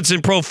 Rod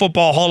Woodson, Pro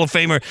Football Hall of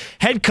Famer,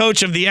 head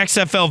coach of the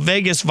XFL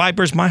Vegas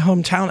Vipers, my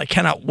hometown. I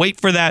cannot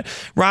wait for that.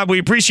 Rod, we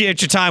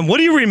appreciate your time. What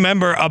do you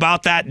remember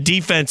about that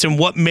defense and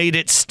what made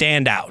it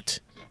stand out?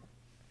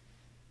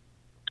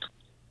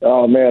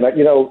 Oh, man,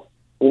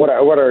 what I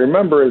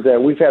remember is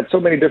that we've had so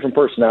many different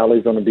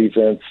personalities on the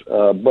defense,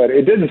 but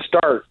it didn't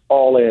start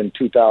all in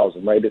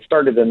 2000, right? It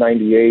started in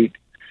 98.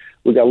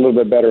 We got a little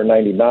bit better in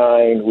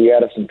 99. We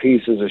added some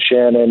pieces of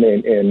Shannon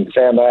and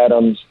Sam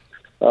Adams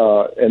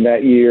in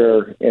that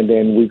year, and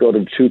then we go to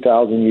the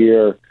 2000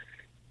 year.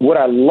 What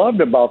I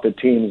loved about the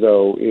team,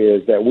 though,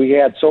 is that we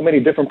had so many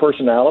different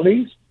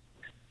personalities,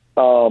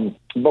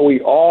 but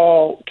we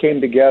all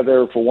came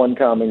together for one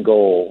common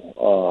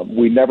goal.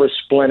 We never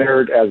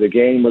splintered as the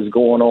game was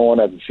going on,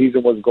 as the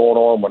season was going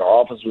on, when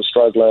our offense was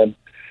struggling.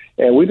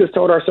 And we just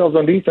told ourselves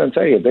on defense,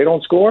 hey, if they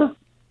don't score,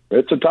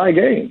 it's a tie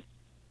game.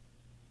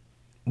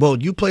 Well,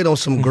 you played on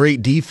some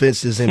great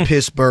defenses in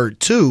Pittsburgh,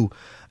 too.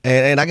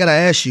 And I got to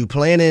ask you,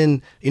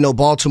 playing in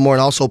Baltimore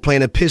and also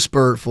playing in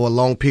Pittsburgh for a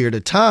long period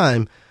of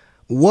time,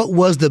 what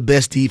was the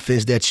best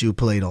defense that you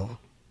played on?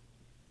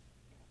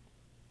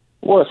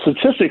 Well,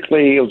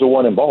 statistically, it was the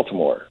one in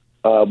Baltimore.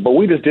 But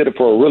we just did it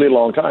for a really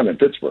long time in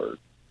Pittsburgh,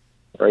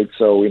 right?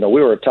 So, we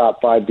were a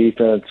top 5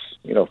 defense,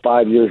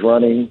 5 years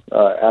running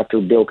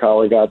after Bill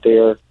Cowher got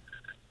there.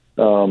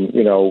 So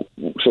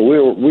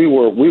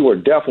we were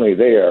definitely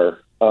there.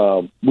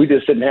 We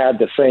just didn't have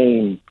the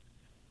same,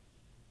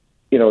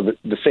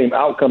 the same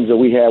outcomes that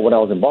we had when I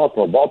was in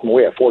Baltimore. Baltimore,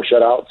 we had 4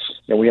 shutouts,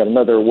 and we had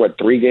another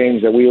 3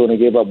 games that we only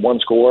gave up 1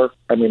 score.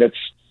 I mean,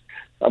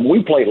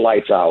 we played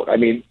lights out. I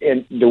mean,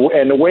 and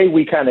the way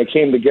we kind of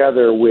came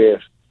together with,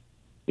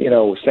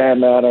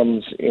 Sam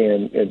Adams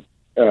and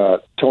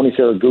Tony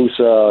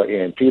Siragusa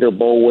and Peter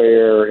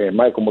Boulware and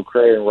Michael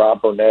McCray and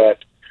Rob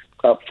Burnett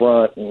up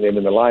front, and then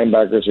the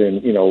linebackers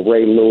and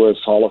Ray Lewis,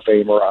 Hall of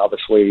Famer,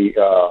 obviously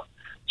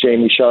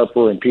Jamie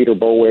Sharper and Peter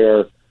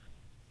Boulware.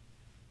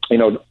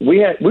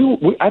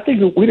 I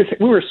think we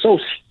were so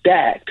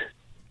stacked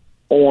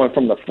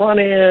from the front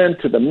end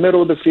to the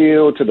middle of the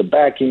field to the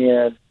back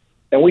end,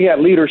 and we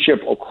had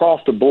leadership across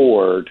the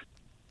board.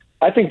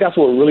 I think that's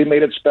what really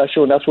made it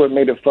special, and that's what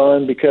made it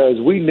fun, because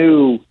we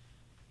knew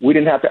we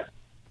didn't have to,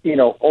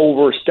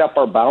 overstep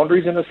our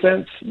boundaries in a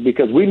sense,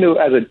 because we knew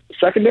as a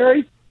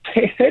secondary,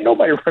 ain't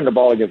nobody running the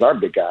ball against our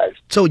big guys.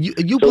 So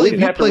you played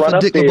for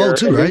Dick LeBeau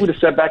too, right? We just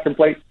sat back and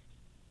played.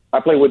 I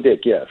played with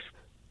Dick, yes.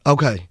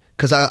 Okay,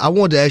 because I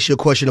wanted to ask you a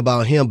question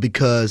about him,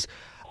 because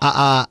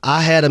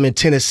I had him in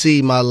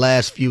Tennessee my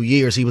last few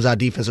years. He was our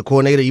defensive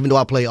coordinator, even though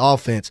I play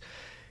offense.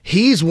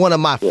 He's one of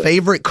my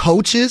favorite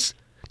coaches.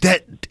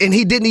 And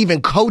he didn't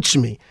even coach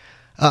me.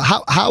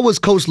 How was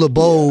Coach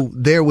LeBeau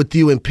there with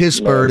you in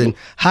Pittsburgh, and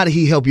how did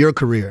he help your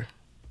career?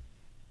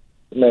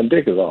 Man,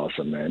 Dick is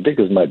awesome, man. Dick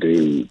is my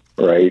dude,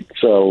 right?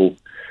 So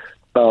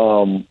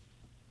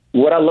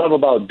what I love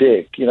about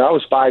Dick, I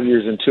was 5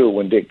 years into it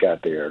when Dick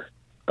got there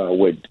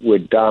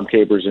with Dom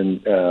Capers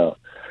and Bill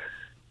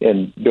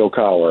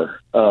Cowher.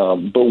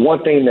 But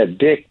one thing that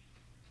Dick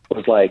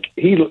was like,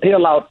 he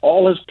allowed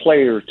all his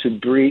players to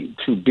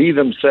be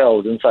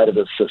themselves inside of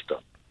his system.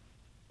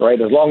 Right,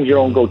 as long as you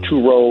don't go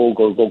too rogue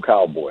or go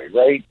cowboy,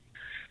 right?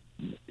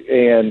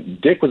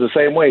 And Dick was the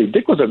same way.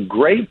 Dick was a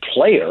great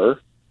player,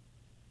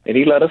 and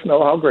he let us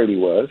know how great he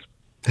was.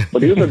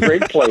 But he was a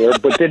great player.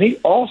 But then he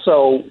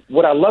also,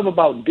 what I love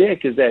about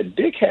Dick is that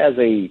Dick has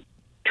a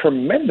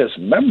tremendous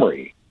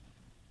memory.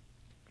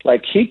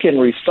 Like, he can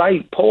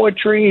recite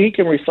poetry, he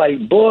can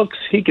recite books,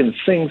 he can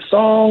sing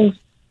songs.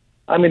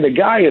 I mean, the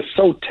guy is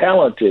so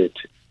talented.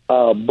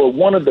 But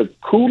one of the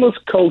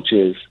coolest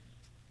coaches.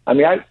 I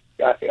mean,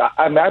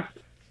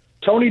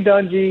 Tony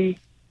Dungy,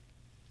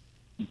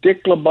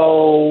 Dick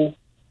LeBeau,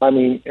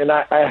 and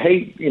I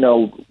hate,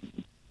 Bill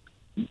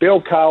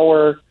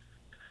Cowher.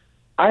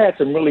 I had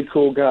some really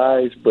cool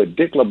guys, but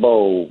Dick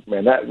LeBeau,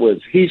 man,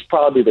 he's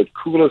probably the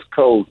coolest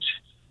coach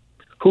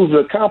who's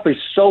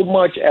accomplished so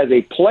much as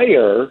a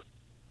player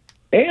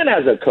and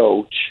as a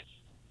coach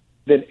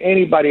than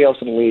anybody else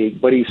in the league.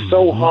 But he's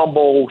so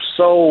humble,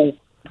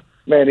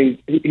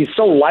 he's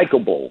so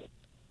likable.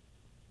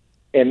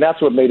 And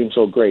that's what made him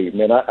so great,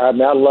 man. I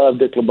love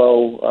Dick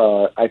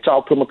LeBeau. I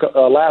talked to him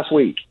last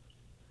week,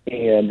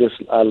 and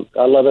I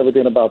love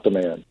everything about the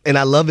man. And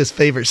I love his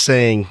favorite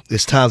saying.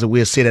 There's times that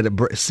we'll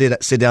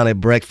sit down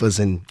at breakfast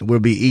and we'll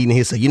be eating.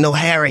 He'll say,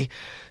 Harry,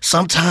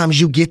 sometimes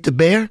you get the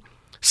bear,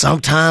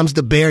 sometimes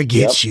the bear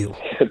gets you.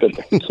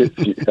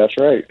 That's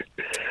right.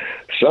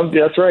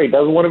 That's right.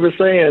 That was one of his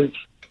sayings.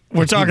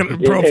 We're talking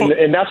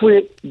and that's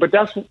what. But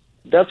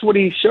that's what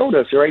he showed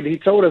us, right? He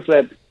told us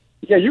that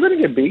you're going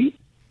to get beat.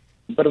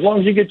 But as long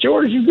as you get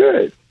yours, you're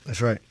good.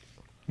 That's right.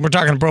 We're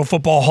talking Pro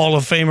Football Hall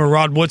of Famer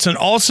Rod Woodson.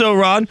 Also,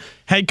 Rod,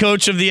 head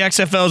coach of the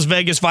XFL's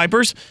Vegas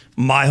Vipers,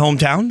 my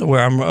hometown,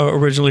 where I'm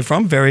originally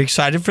from. Very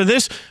excited for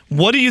this.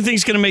 What do you think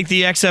is going to make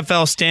the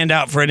XFL stand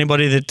out for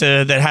anybody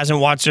that hasn't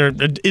watched or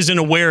isn't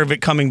aware of it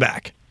coming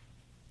back?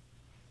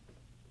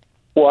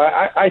 Well,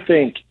 I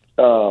think,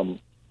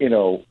 having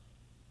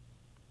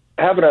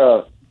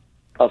a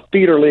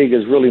feeder league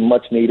is really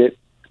much needed.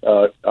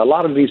 A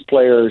lot of these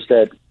players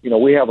that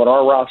we have on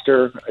our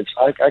roster,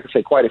 I can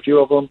say quite a few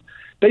of them,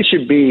 they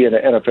should be in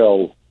an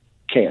NFL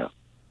camp.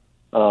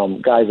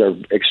 Guys are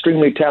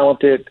extremely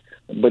talented,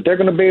 but they're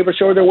going to be able to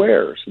show their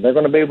wares. They're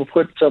going to be able to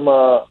put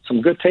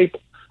some good tape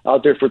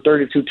out there for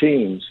 32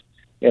 teams.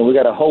 And we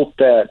got to hope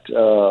that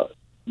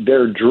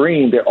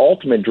their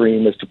ultimate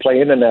dream is to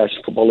play in the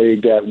National Football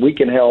League, that we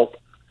can help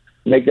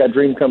make that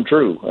dream come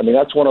true. I mean,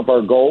 that's one of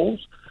our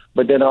goals.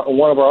 But then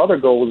one of our other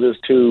goals is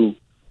to,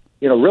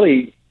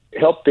 really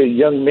help the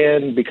young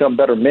men become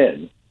better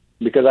men,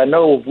 because I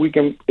know if we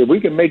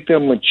can make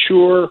them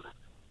mature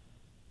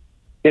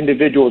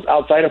individuals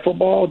outside of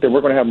football, then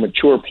we're going to have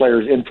mature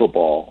players in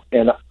football.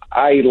 And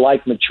I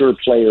like mature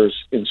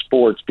players in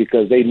sports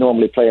because they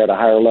normally play at a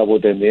higher level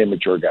than the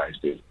immature guys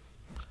do.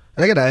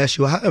 And I got to ask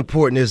you, how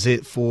important is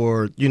it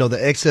for the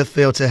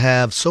XFL to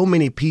have so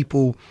many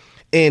people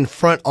in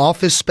front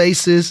office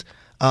spaces,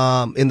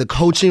 in the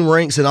coaching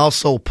ranks, and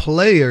also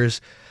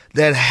players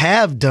that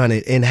have done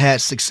it and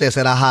had success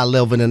at a high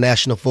level in the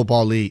National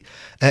Football League,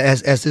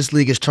 as this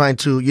league is trying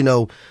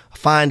to,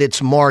 find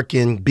its mark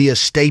and be a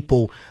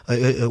staple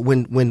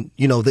when the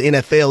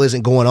NFL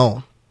isn't going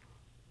on.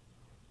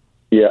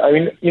 Yeah, I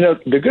mean,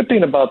 the good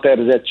thing about that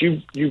is that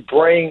you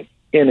bring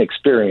in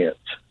experience,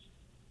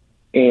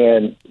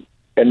 and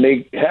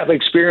they have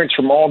experience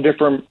from all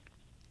different,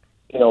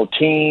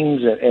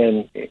 teams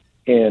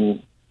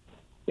and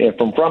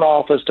from front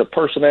office to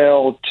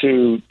personnel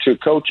to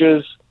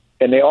coaches,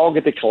 and they all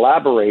get to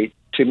collaborate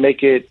to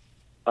make it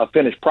a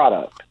finished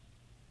product.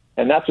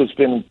 And that's what's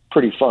been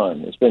pretty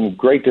fun. It's been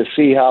great to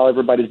see how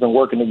everybody's been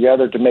working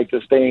together to make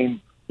this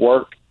thing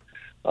work,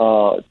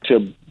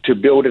 to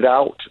build it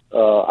out.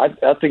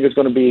 I think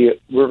we're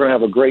going to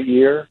have a great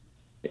year,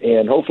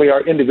 and hopefully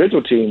our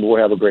individual team will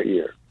have a great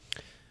year.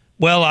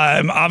 Well,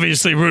 I'm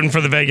obviously rooting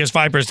for the Vegas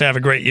Vipers to have a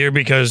great year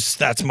because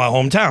that's my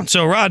hometown.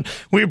 So, Rod,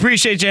 we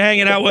appreciate you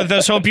hanging out with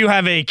us. Hope you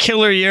have a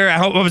killer year. I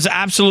hope it was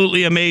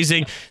absolutely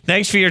amazing.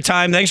 Thanks for your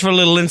time. Thanks for a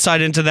little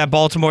insight into that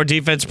Baltimore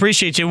defense.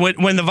 Appreciate you.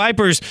 When the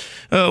Vipers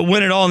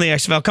win it all in the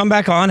XFL, come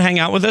back on, hang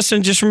out with us,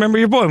 and just remember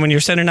your boy when you're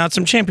sending out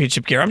some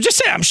championship gear. I'm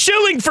just saying, I'm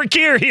shilling for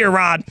gear here,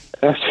 Rod.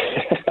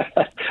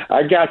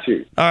 I got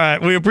you. All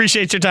right. We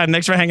appreciate your time.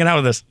 Thanks for hanging out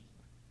with us.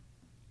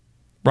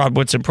 Rod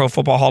Woodson, Pro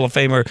Football Hall of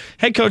Famer,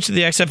 head coach of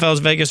the XFL's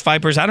Vegas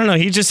Vipers. I don't know.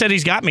 He just said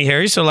he's got me,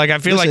 Harry. So, I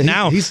feel like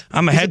now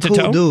I'm a head to toe. He's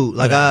a cool dude.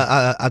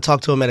 I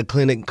talked to him at a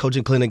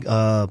coaching clinic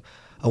a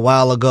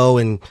while ago,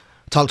 and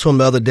talked to him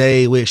the other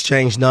day. We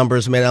exchanged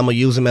numbers. Man, I'm going to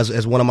use him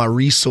as one of my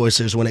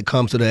resources when it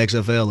comes to the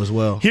XFL as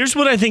well. Here's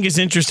what I think is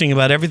interesting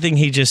about everything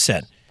he just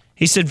said.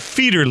 He said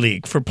feeder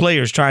league for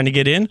players trying to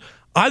get in.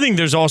 I think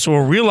there's also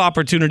a real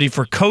opportunity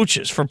for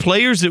coaches, for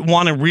players that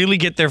want to really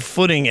get their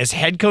footing as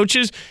head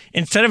coaches,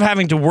 instead of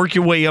having to work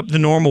your way up the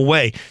normal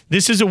way.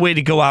 This is a way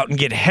to go out and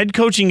get head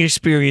coaching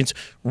experience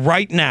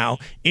right now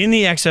in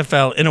the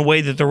XFL in a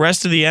way that the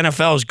rest of the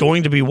NFL is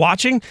going to be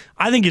watching.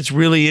 I think it's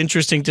really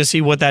interesting to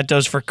see what that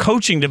does for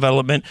coaching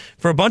development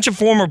for a bunch of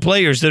former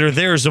players that are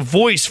there as a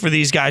voice for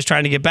these guys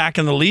trying to get back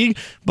in the league,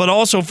 but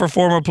also for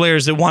former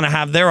players that want to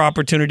have their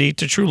opportunity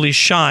to truly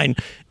shine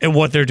in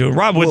what they're doing.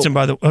 Rod Woodson,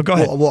 by the way, go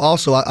ahead. Well,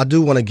 also, I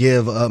do want to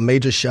give a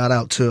major shout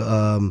out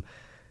to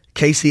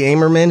Casey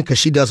Amerman, because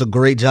she does a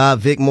great job.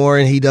 Vic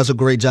Morin, he does a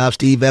great job.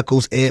 Steve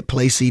Eccles, Ed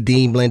Placey,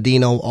 Dean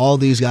Blandino, all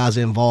these guys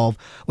are involved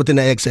within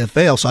the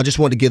XFL. So I just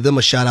wanted to give them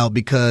a shout out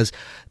because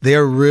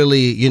they're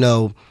really,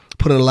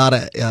 putting a lot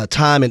of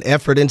time and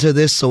effort into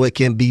this so it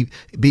can be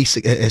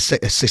as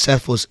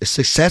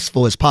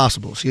successful as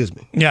possible. Excuse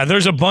me. Yeah,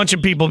 there's a bunch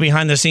of people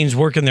behind the scenes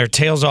working their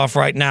tails off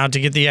right now to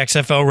get the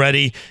XFL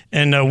ready,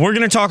 and we're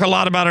going to talk a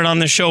lot about it on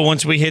the show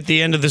once we hit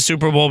the end of the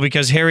Super Bowl,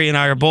 because Harry and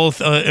I are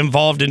both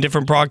involved in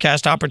different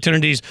broadcast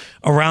opportunities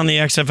around the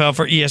XFL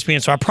for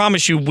ESPN. So I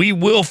promise you, we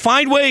will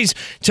find ways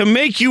to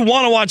make you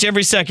want to watch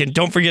every second.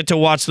 Don't forget to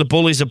watch the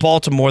Bullies of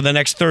Baltimore, the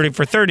next 30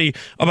 for 30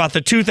 about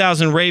the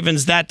 2000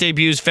 Ravens. That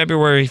debuts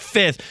February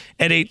 5th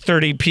at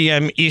 8:30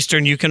 p.m.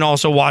 Eastern. You can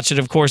also watch it,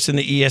 of course, in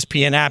the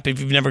ESPN app. If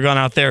you've never gone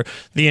out there,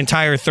 the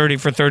entire 30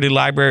 for 30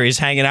 library is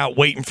hanging out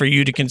waiting for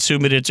you to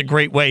consume it. It's a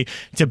great way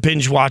to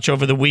binge watch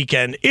over the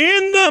weekend.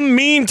 In the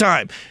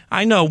meantime,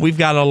 I know we've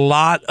got a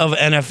lot of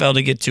NFL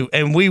to get to,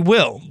 and we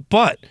will,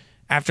 but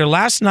after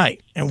last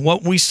night and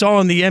what we saw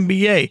in the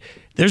NBA,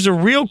 there's a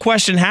real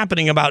question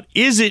happening about,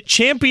 is it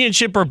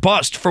championship or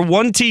bust for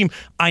one team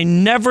I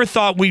never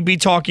thought we'd be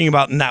talking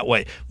about in that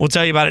way? We'll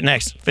tell you about it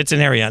next. Fitz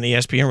and Harry on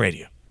ESPN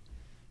Radio.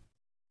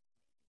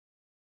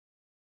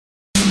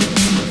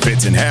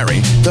 Fitz and Harry,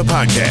 the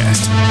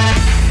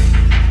podcast.